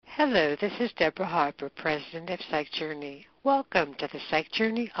Hello, this is Deborah Harper, President of Psych Journey. Welcome to the Psych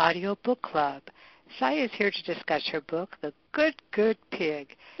Journey Audio Book Club. Sai is here to discuss her book, The Good, Good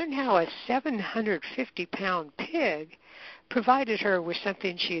Pig, and how a 750-pound pig provided her with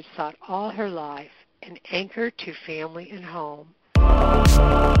something she had sought all her life, an anchor to family and home.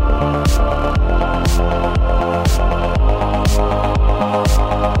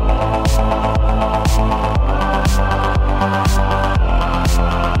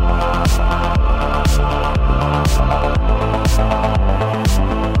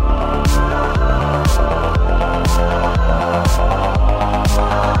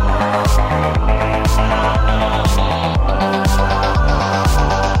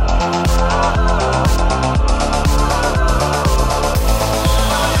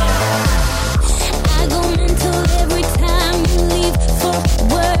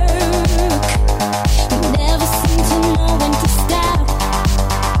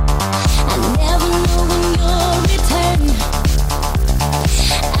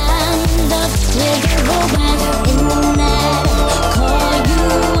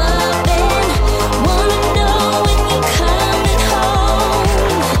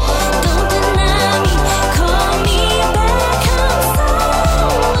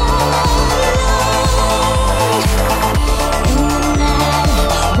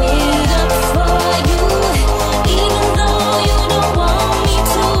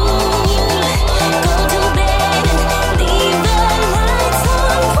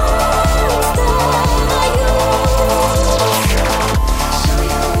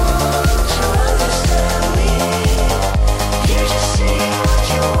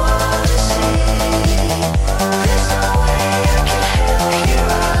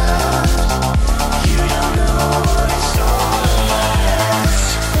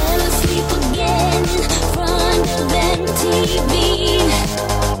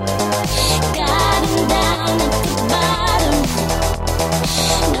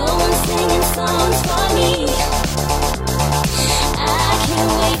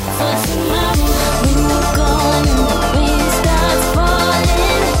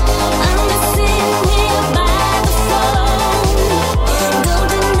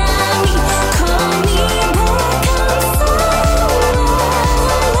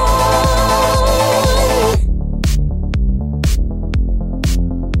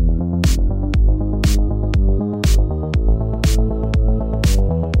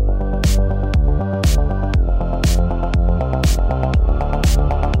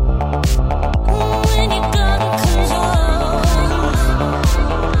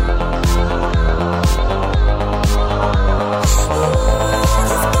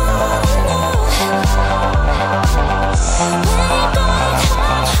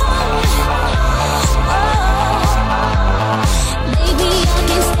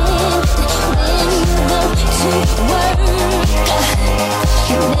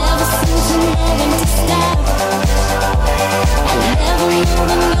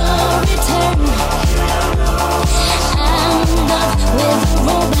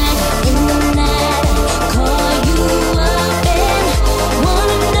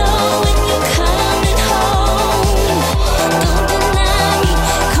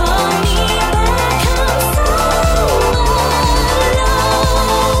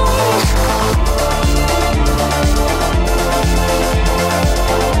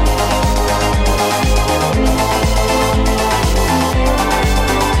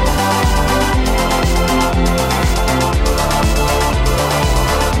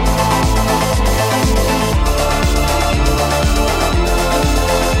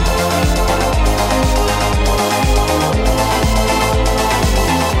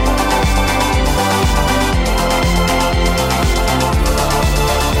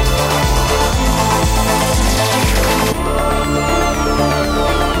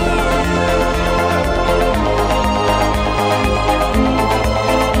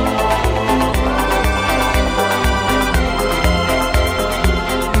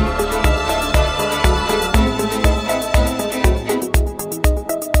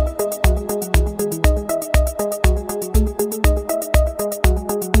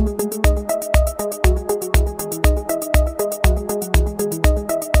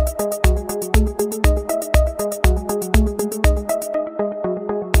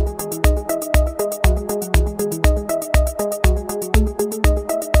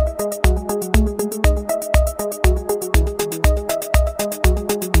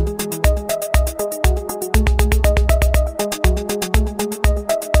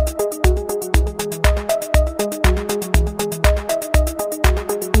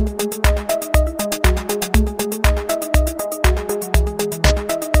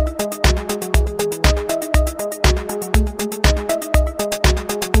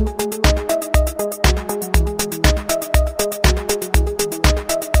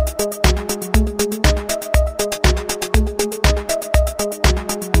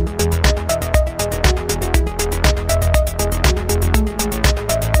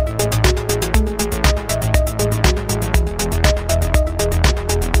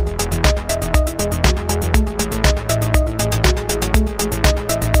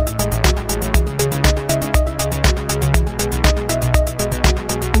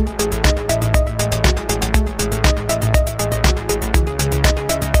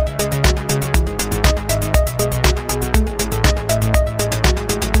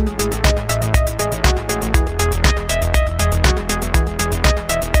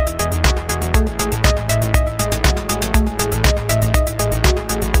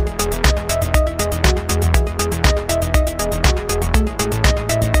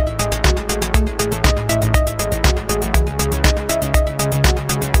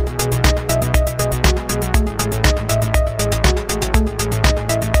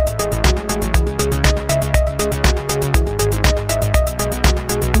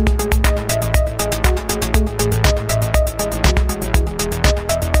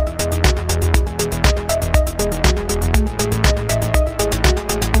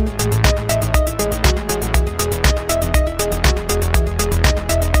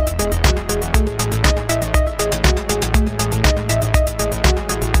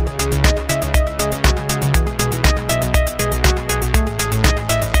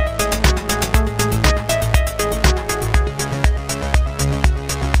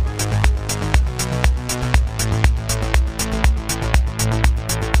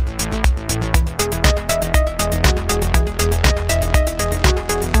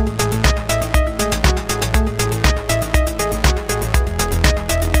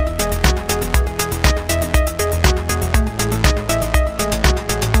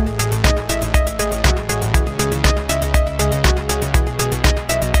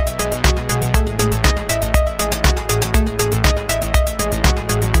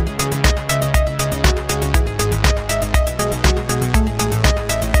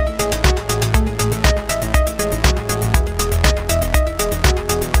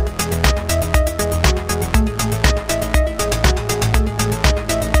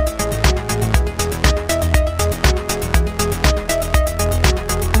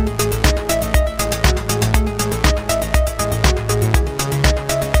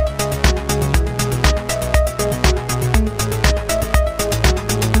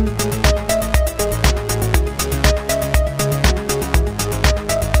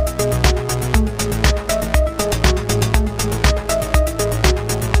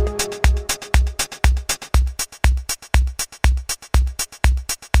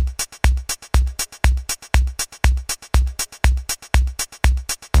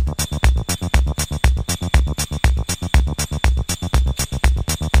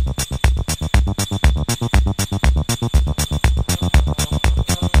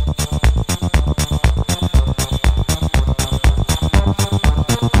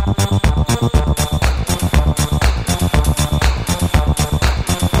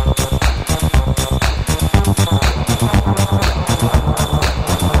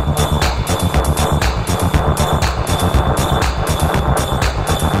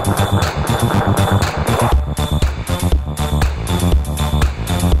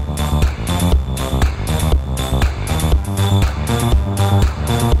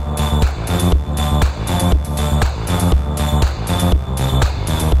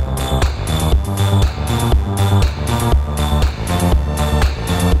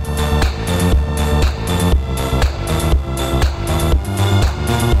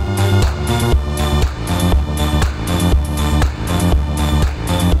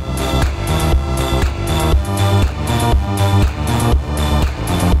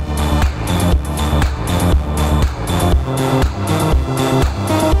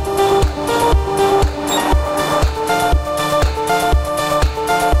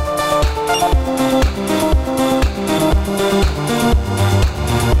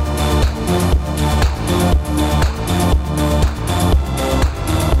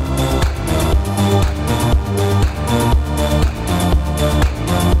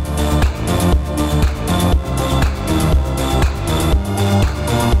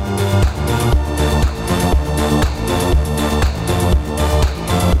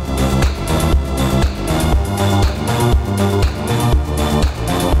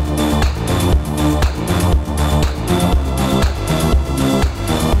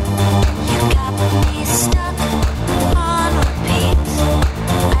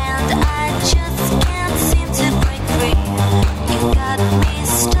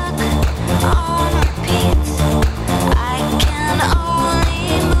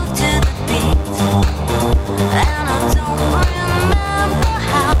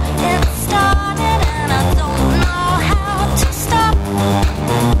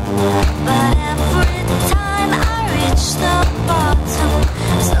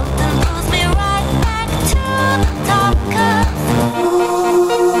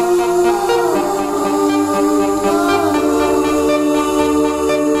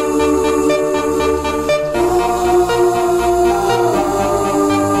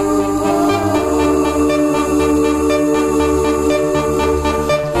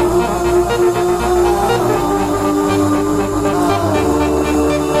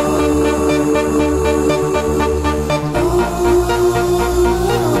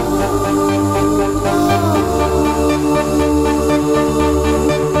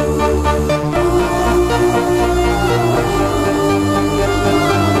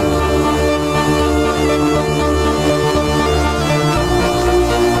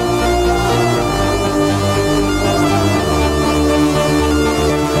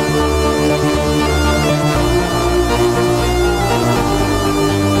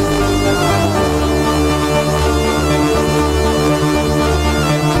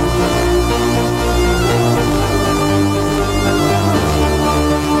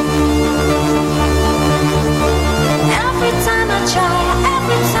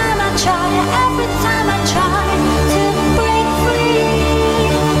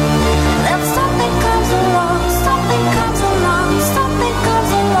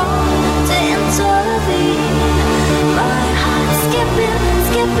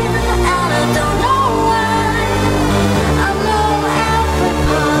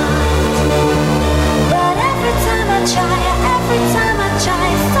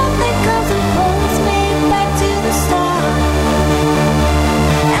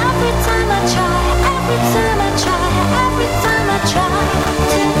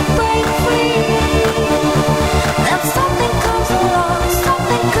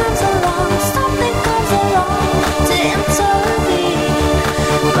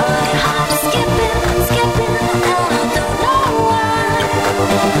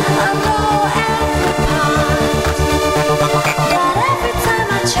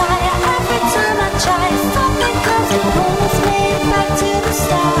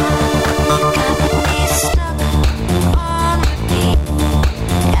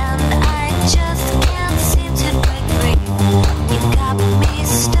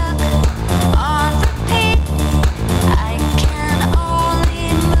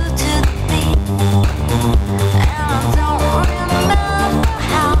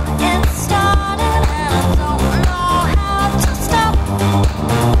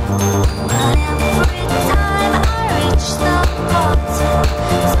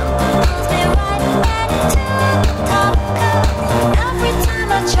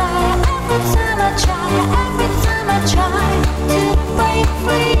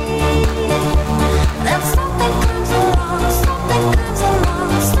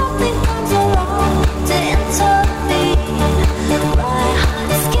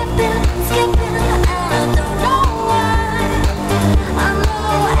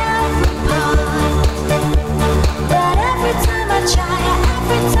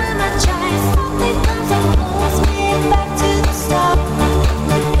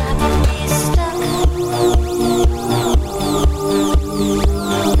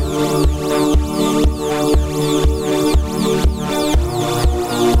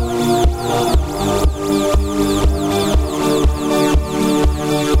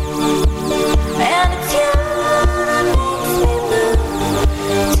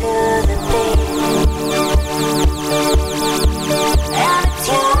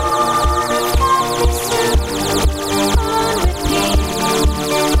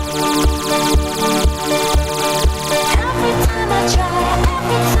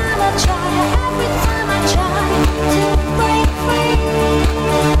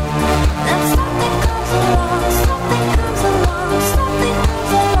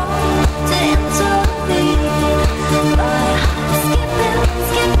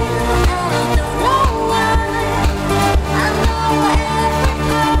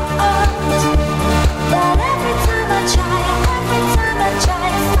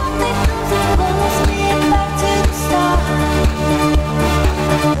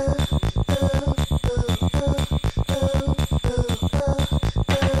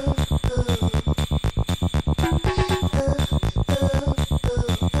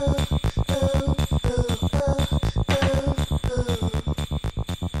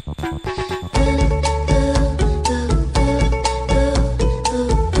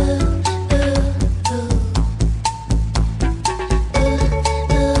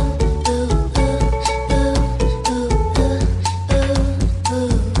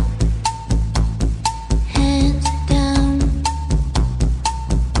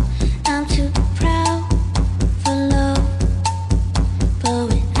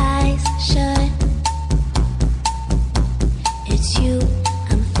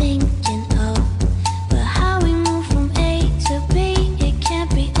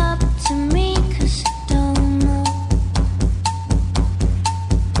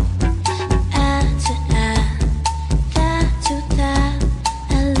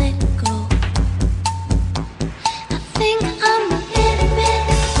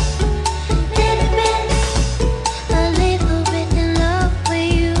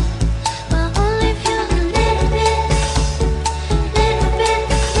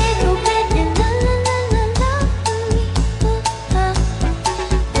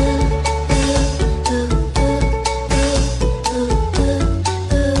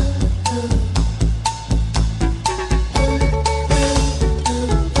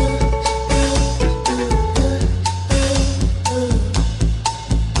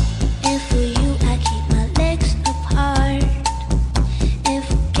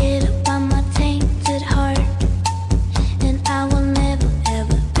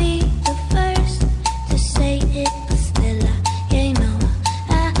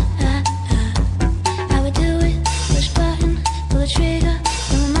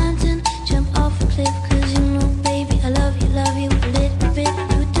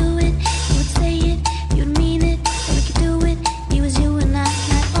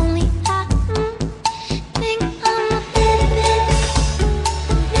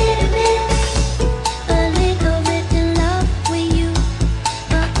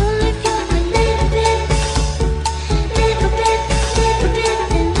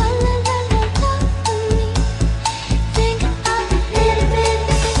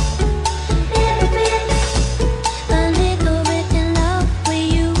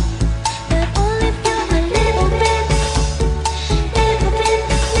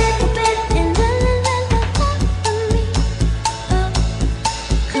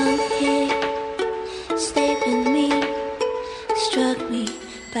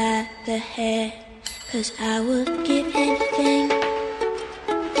 by the hair, 'cause I would give anything,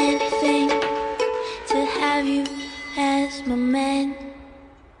 anything to have you as my man.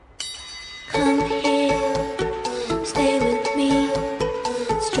 Come here, stay with me,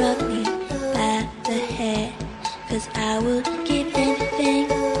 struck me by the hair, 'cause I would give anything,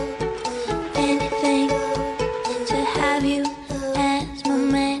 anything to have you as my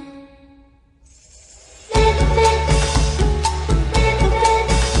man.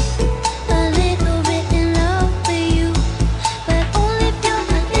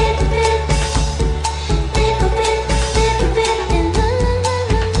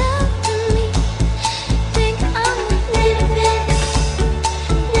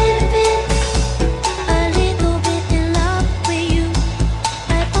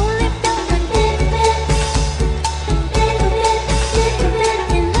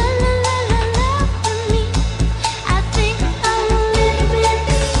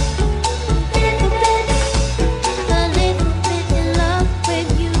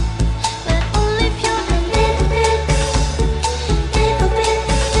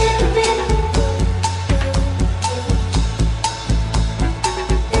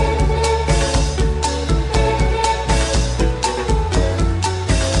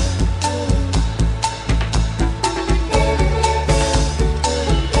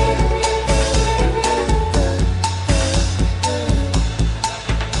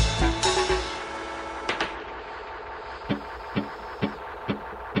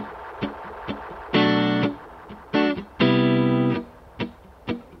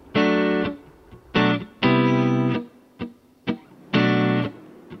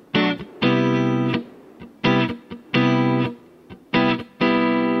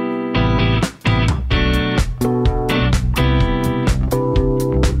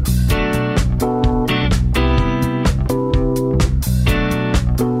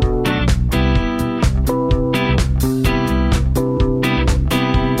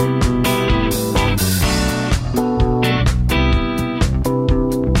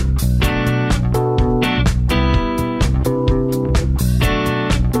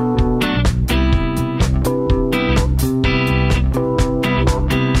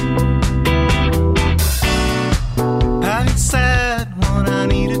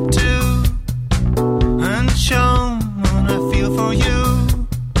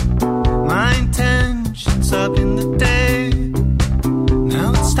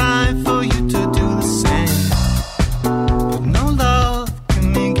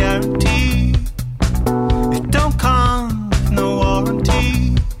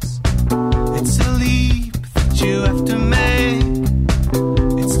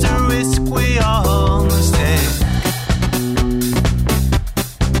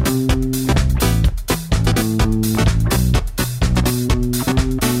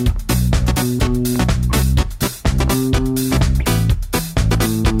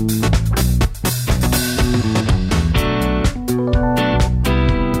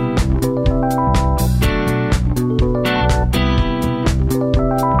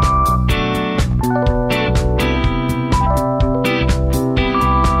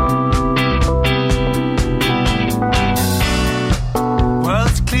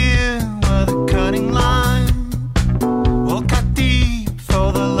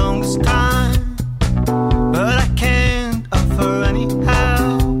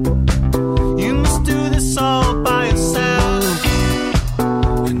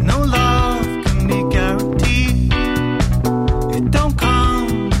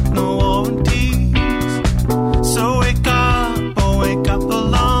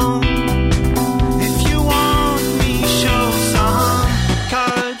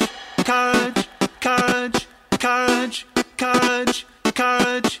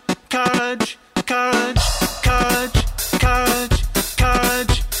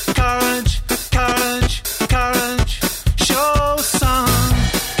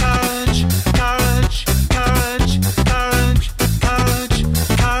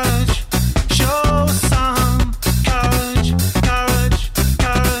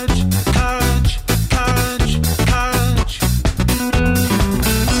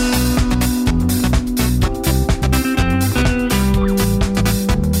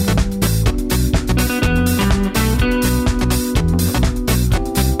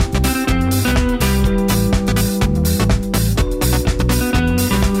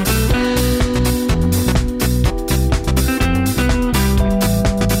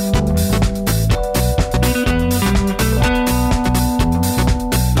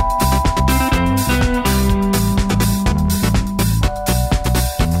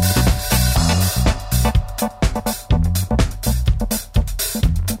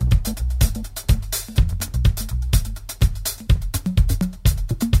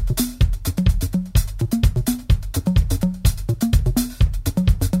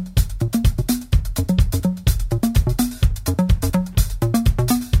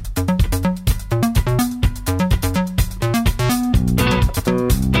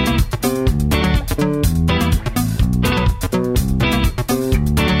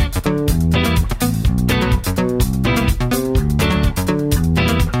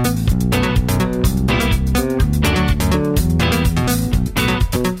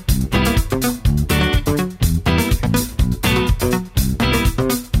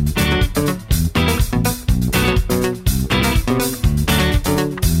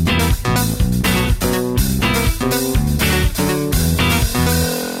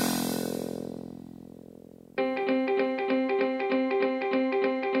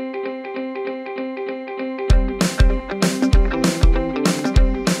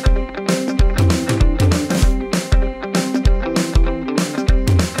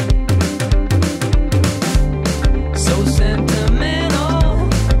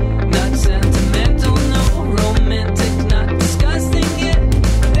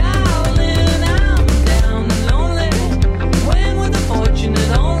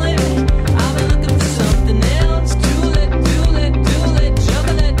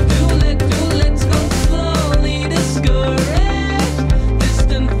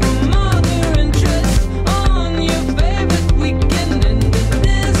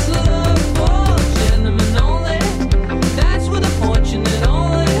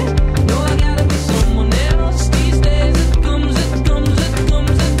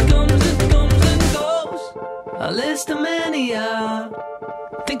 a list of mania.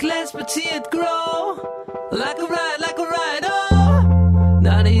 Think less but see it grow. Like a ride, oh.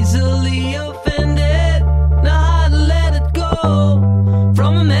 Not easily offended, not hard to let it go.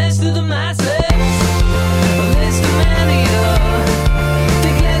 From a mess to the masses, a list of mania.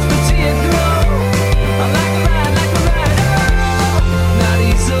 Think less but see it grow. Like a ride, oh. Not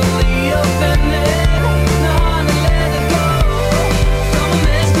easily offended, not hard to let it go. From a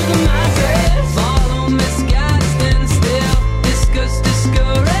mess to the masses. Follow misguided, stand still, discuss,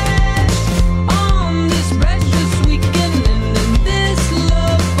 discouraged. On this precious weekend and in this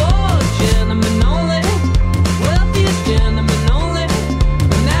love for gentlemen only, wealthiest gentlemen only.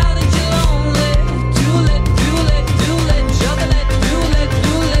 But now that you're lonely, too late, juggle it,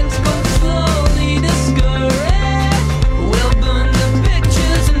 let's go slowly, discouraged. We'll burn the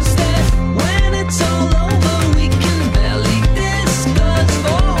pictures instead. When it's all over, we can barely discuss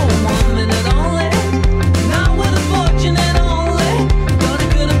for 1 minute only. Not with a fortune and only, but it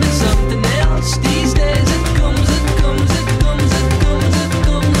could have been something else. These days it comes and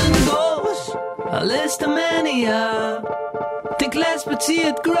goes. A list of mania. Think less but see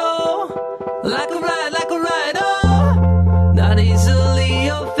it grow. Like a ride, oh. Not easily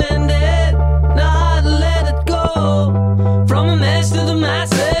offended, not hard to let it go. From a mess to the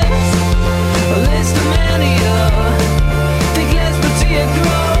masses, a list of mania. Think less but see it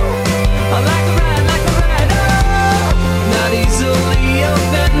grow. Like a ride, oh. Not easily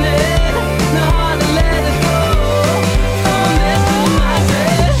offended, not hard to let it go. From a mess to the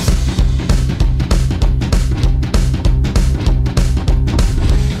masses.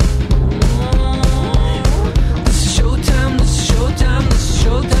 This is showtime, this is showtime, this is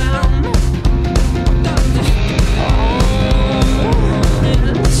showtime. This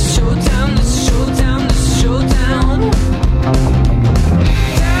is showtime, this is showtime, this is showtime.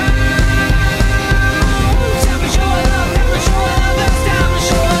 Time to show it up, it's time to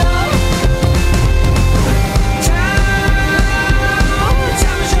show it up. Time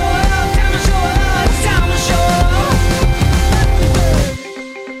to show it up, it's time to show it up.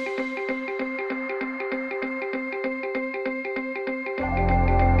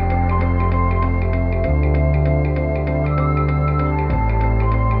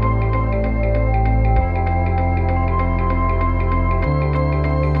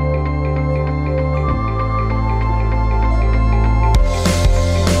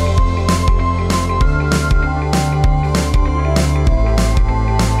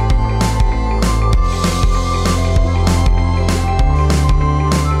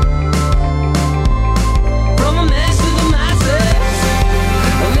 From a mess to the masses,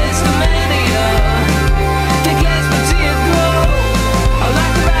 a list of mania. Think less but see it grow.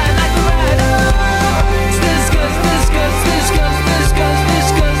 Like a ride, oh. Discuss.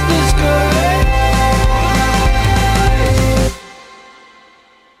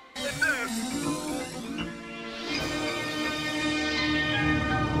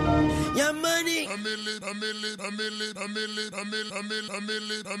 Your money.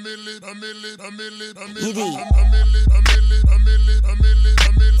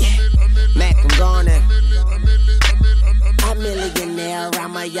 Mac, I'm going in. A millionaire,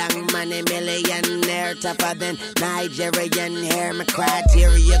 I'm a young money millionaire, tougher than Nigerian hair. My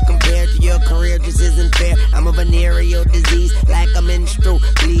criteria compared to your career just isn't fair. I'm a venereal disease, like a menstrual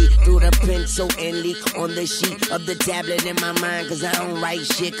bleed through the pencil and leak on the sheet of the tablet in my mind. Cause I don't write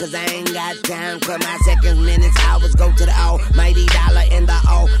shit, cause I ain't got time. Cause my seconds, minutes, hours go to the almighty dollar and the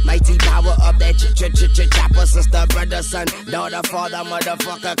almighty power of that chopper. Sister, brother, son, daughter, father,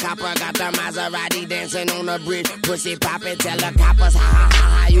 motherfucker, copper. Got the Maserati dancing on the bridge, pussy poppin', tell the coppers,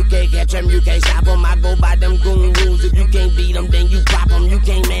 ha. You can't catch them, you can't stop them. I go by them goon rules. If you can't beat them, then you pop them. You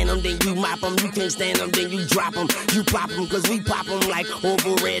can't man them, then you mop them. You can't stand them, then you drop them. You pop them, cause we pop them like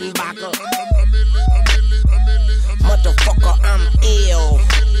over red and vodka. Motherfucker, I'm ill.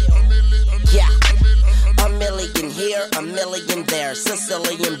 Yeah. A million here, a million there.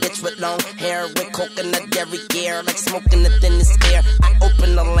 Sicilian bitch with long hair, with coconut every year, like smoking the thinnest air. I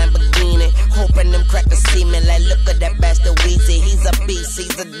open a Lamborghini, hoping them crackers see me. Like, look at that bastard Weezy. He's a beast,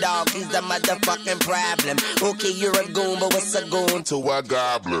 he's a dog, he's the motherfucking problem. Okay, you're a goon, but what's a goon to a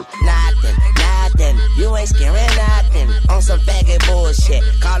goblin? Nothing. You ain't scaring nothing. On some faggot bullshit.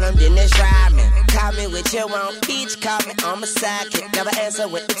 Call him Dennis Rodman. Call me with your own peach. Call me on my sidekick. Never answer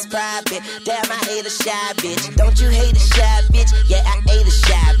when it's private. Damn, I hate a shy bitch. Don't you hate a shy bitch? Yeah, I hate a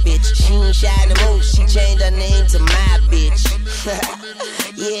shy bitch. She ain't shy no more. She changed her name to my bitch.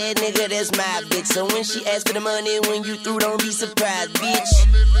 Yeah, nigga, that's my bitch. So when she asks for the money, when you through, don't be surprised, bitch.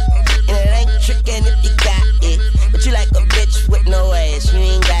 And it ain't trickin' if you got it. But you like a bitch with no ass. You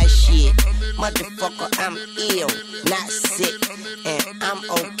ain't got shit. Motherfucker, I'm ill, not sick, and I'm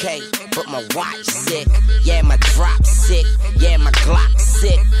okay, but my watch sick. Yeah, my drop sick, yeah, my Glock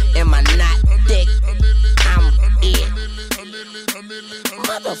sick, and my knot thick. I'm ill.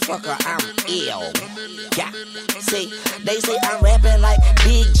 Motherfucker, I'm ill. Yeah, see, they say I'm rapping like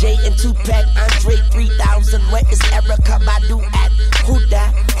Big J and Tupac, Andre 3000. Where is Erica Badu at?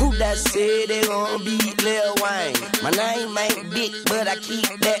 Who that said they gon' beat Lil Wayne? My name ain't big, but I keep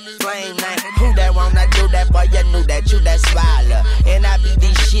that flame name. Who that wanna do that, boy? You knew that, you that swallow. And I be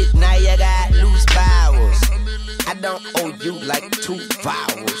this shit, now you got loose bowels. I don't owe you like 2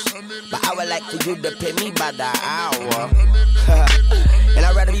 vowels, but I would like for you to pay me by the hour. And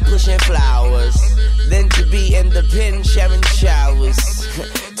I'd rather be pushing flowers than to be in the pen sharing showers.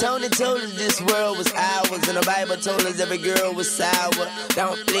 Tony told us this world was ours, and the Bible told us every girl was sour.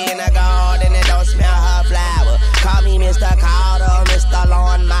 Don't play in the garden and don't smell her flower. Call me Mr. Carter or Mr.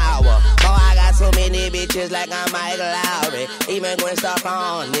 Lawnmower. Boy, I got so many bitches like I'm Michael Lowry. Even Gwen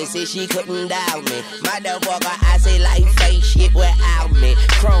Stefani, they say she couldn't doubt me. Motherfucker, I say life ain't shit without me.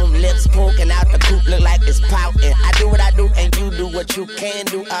 Chrome lips poking out the coop, look like it's pouting. I do what I do and you do what you can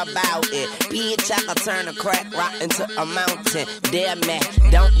do about it. Bitch, I can turn a crack rock into a mountain. Damn man,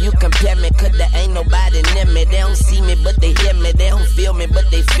 don't you compare me, cause there ain't nobody near me. They don't see me, but they hear me. They don't feel me,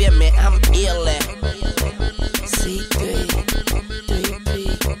 but they feel me. I'm ill at C3, 3P.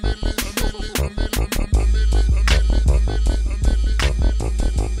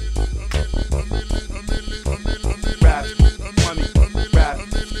 Rap, money, rap,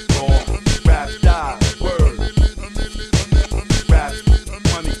 raw, rap, die, word. Rap,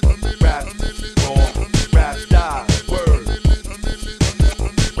 money, rap, raw, rap, die, word.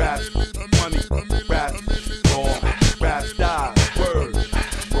 Rap, money, rap, raw, rap, die, word.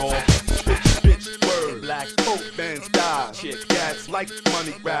 Raw, bitch, word. Black coat, bands, die, chick, gas, like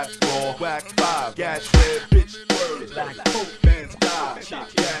money, rap, raw, whack, 5, gas, red, bitch, word. Black coat, bands, die,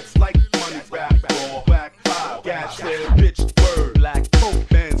 chick, gas, like money, rap, raw, whack, 5, gas, red, bitch, word. Black coat,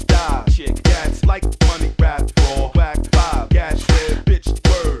 bands, die, chick, gas, like money, rap, raw, whack, 5, gas, red, bitch,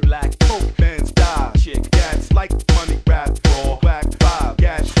 word. Black coat, bands, die, chick, gas, like money, rap, raw, whack, 5,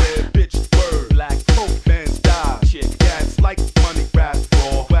 gas, red, bitch, word. Black coat, bands, die, chick, gas, like money, rap,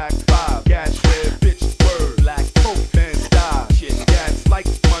 raw, whack, 5, gas, red, bitch, word. Black coat, bands, die, chick, gas, like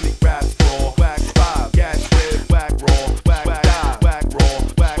money, rap, raw, whack, 5, gas, red, whack, raw, whack, die, whack, raw,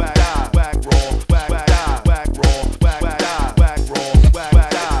 whack, die, whack, raw, whack, die, whack, raw, whack, die, whack, raw,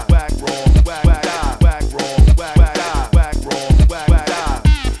 whack, die, whack, raw, whack, die, whack, raw,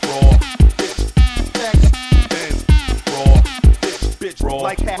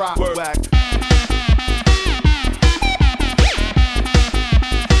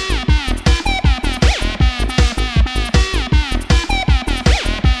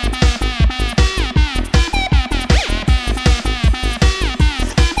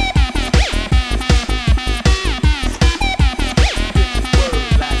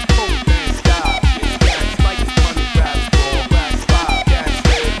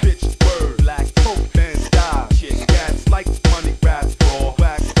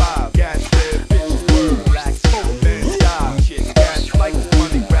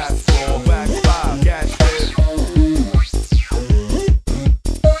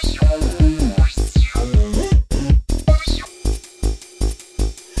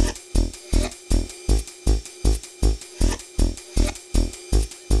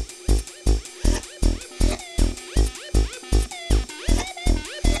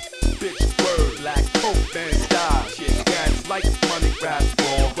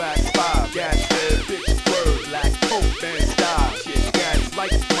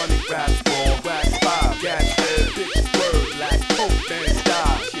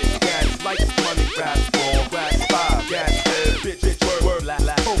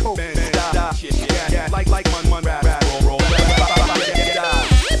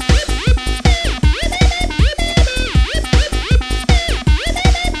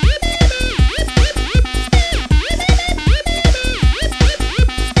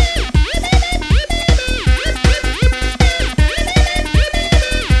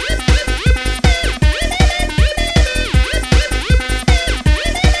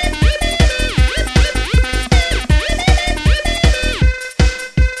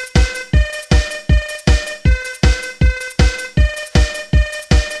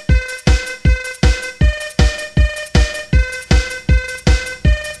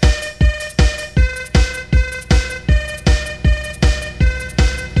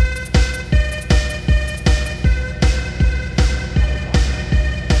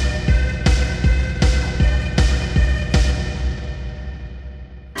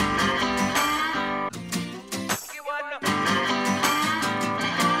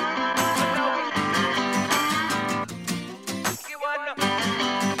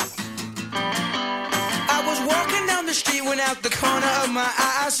 my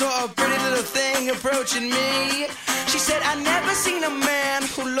eye, I saw a pretty little thing approaching me. She said, I never seen a man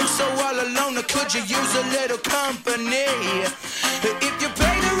who looks so all alone. Or could you use a little company? If you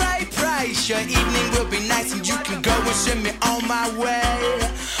pay the right price, your evening will be nice, and you can go and send me on my way.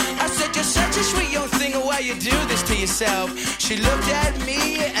 I said, you're such a sweet young thing, why you do this to yourself? She looked at me,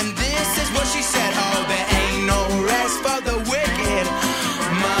 and this is what she said. Oh, there ain't no rest for the wicked.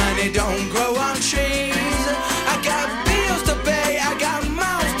 Money don't grow on trees. I got bills to pay, I got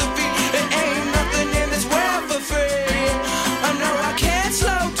mouths to feed. There ain't nothing in this world for free. I know I can't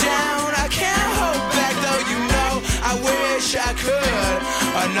slow down, I can't hold back, though you know I wish I could.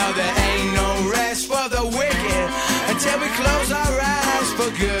 I know there ain't no rest for the wicked until we close our eyes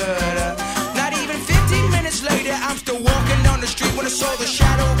for good. Not even 15 minutes later, I'm still walking down the street when I saw the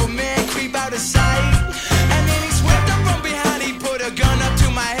shadow of a man creep out of sight. And then he swept up from behind, he put a gun up to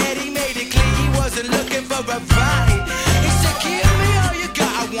my head, he made it clear he wasn't looking for a fight. He said, give me all you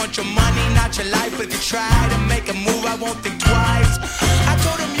got, I want your money, not your life. If you try to make a move, I won't think twice. I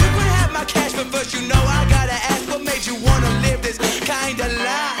told him you could have my cash, but first you know I gotta ask, what made you wanna live this kind of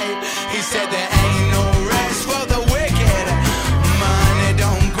life? He said there ain't no rest for the wicked. Money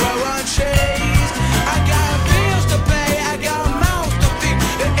don't grow on trees. I got bills to pay, I got mouths to feed.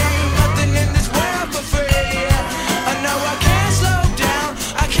 There ain't nothing in this world for free. I know I can't slow down,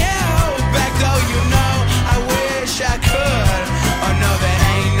 I can't hold back, though you know I wish I could. Oh no, there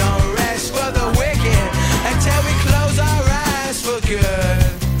ain't no rest for the wicked until we close our eyes for good.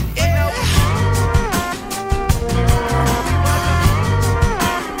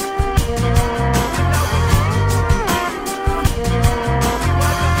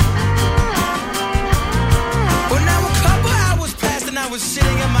 I was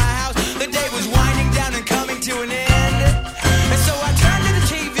sitting in my house, the day was winding down and coming to an end. And so I turned to the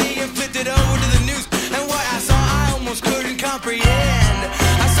TV and flipped it over to the news, and what I saw I almost couldn't comprehend.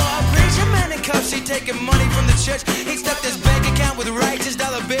 I saw a preacher man in cuffs, he taking money from the church. He stuffed his bank account with righteous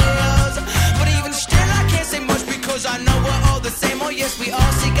dollar bills. But even still I can't say much, because I know we're all the same. Oh yes, we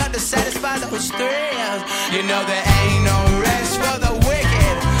all seek out to satisfy those thrills. You know there ain't no rest for the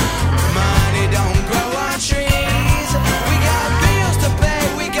wicked. Money don't grow on trees. We got bills to pay,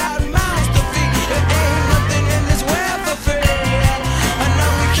 we got mouths to feed. There ain't nothing in this world for free. I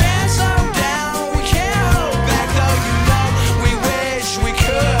know we can't slow down, we can't hold back, though you know we wish we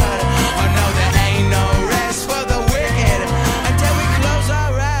could. I know there ain't no rest for the wicked until we close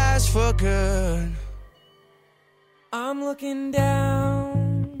our eyes for good. I'm looking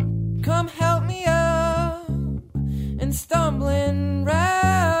down, come help me up, and stumbling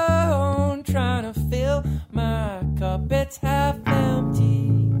round, trying to fill my cup, it's half empty.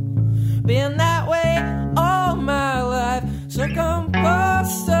 Been that way all my life, so come pour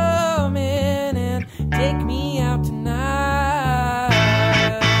some in and take me out tonight.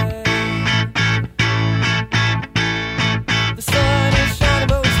 The sun is shining,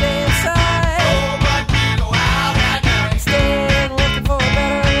 but we stay inside. Oh, but we go out at night. Stay and look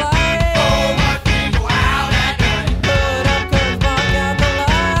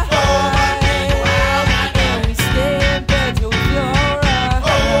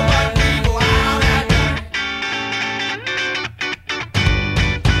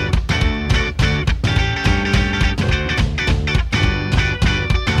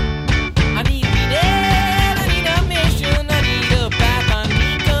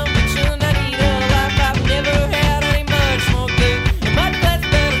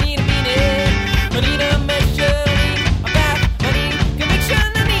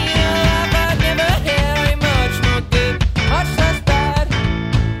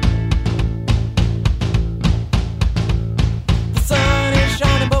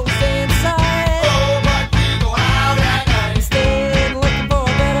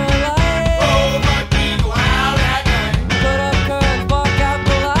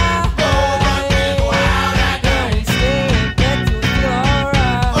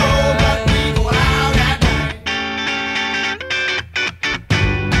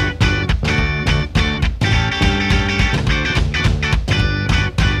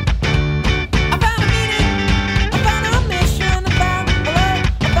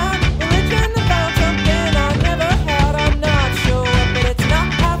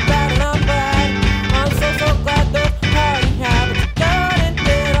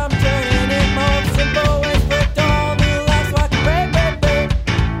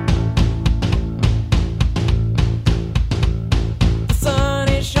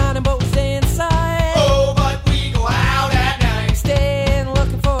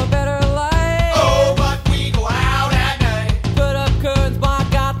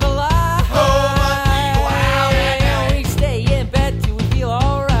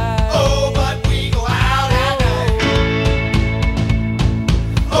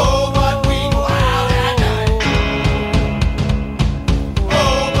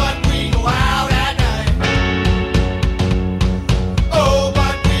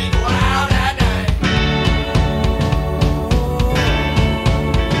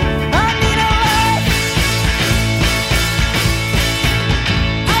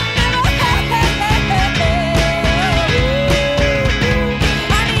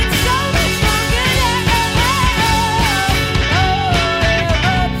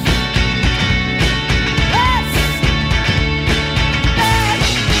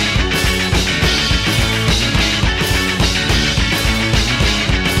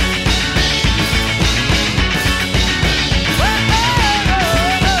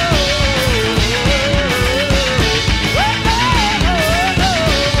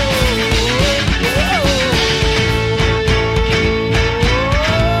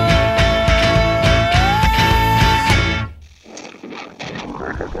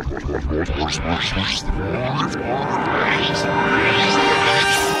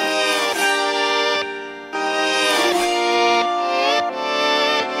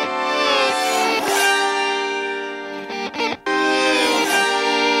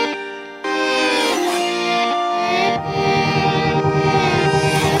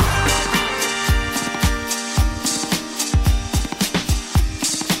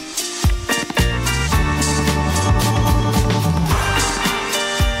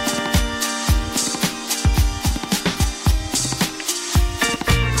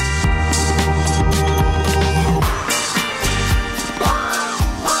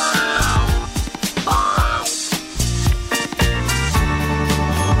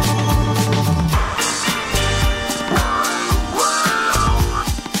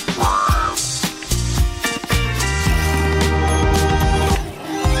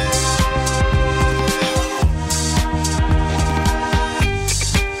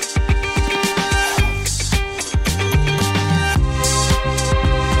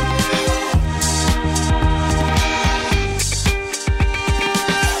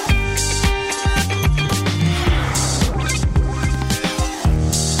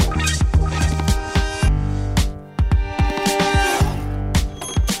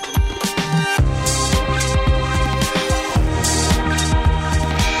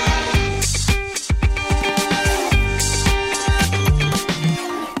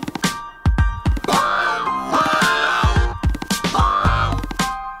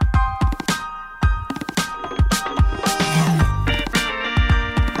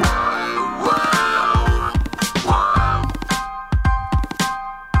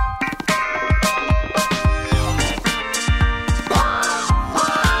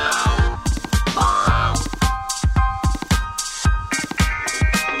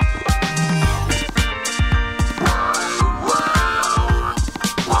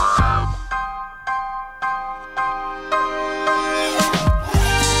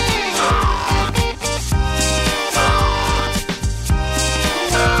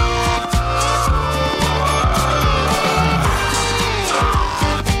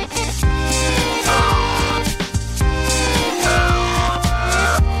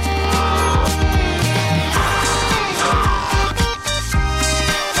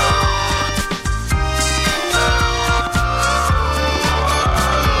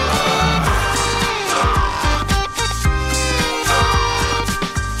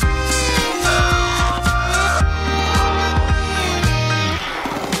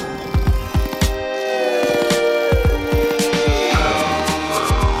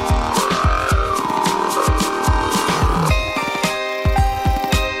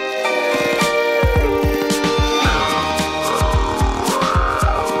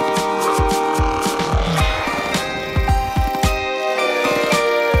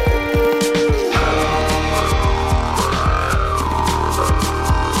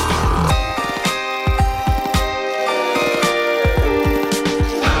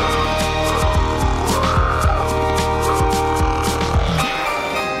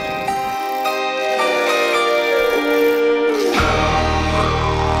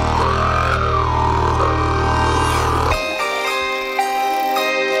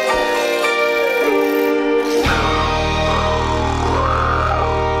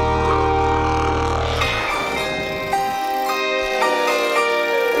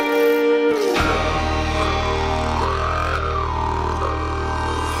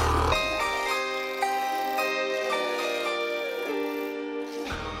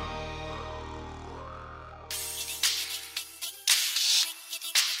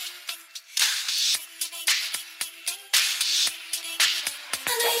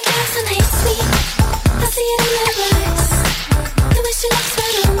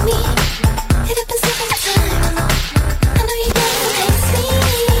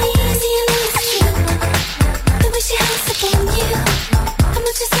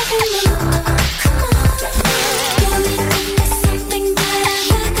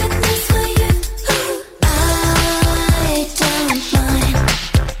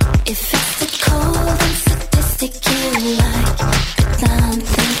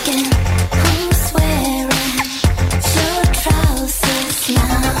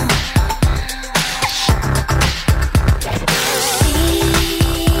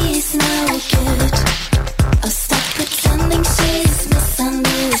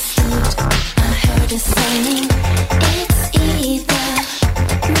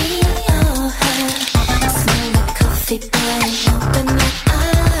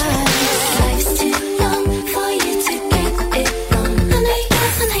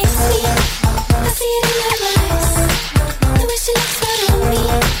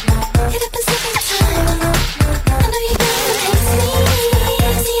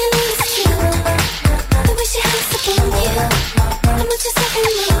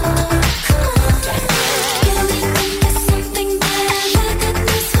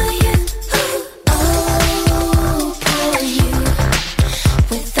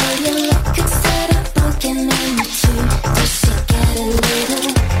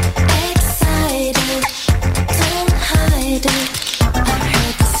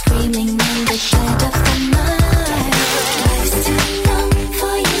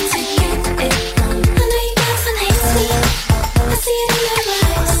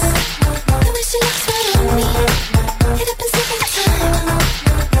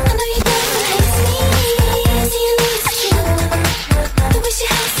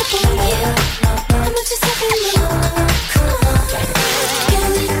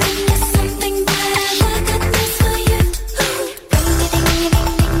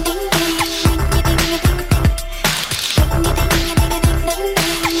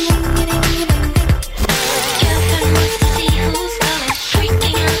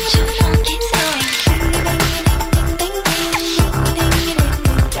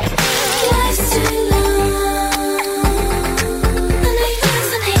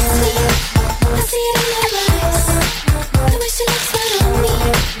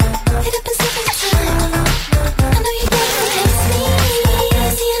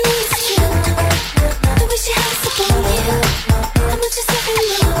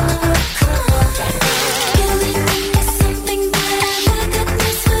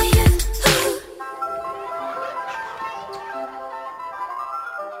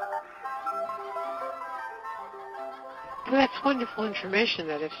wonderful information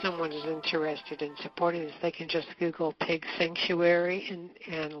that if someone is interested in supporting this, they can just Google Pig Sanctuary,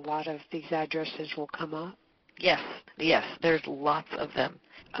 and a lot of these addresses will come up. Yes, there's lots of them.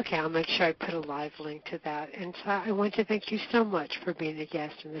 Okay, I'll make sure I put a live link to that. And so I want to thank you so much for being a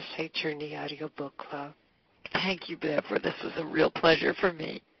guest in the Psych Journey Audiobook Club. Thank you, Deborah. This was a real pleasure for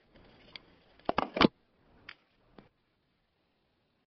me.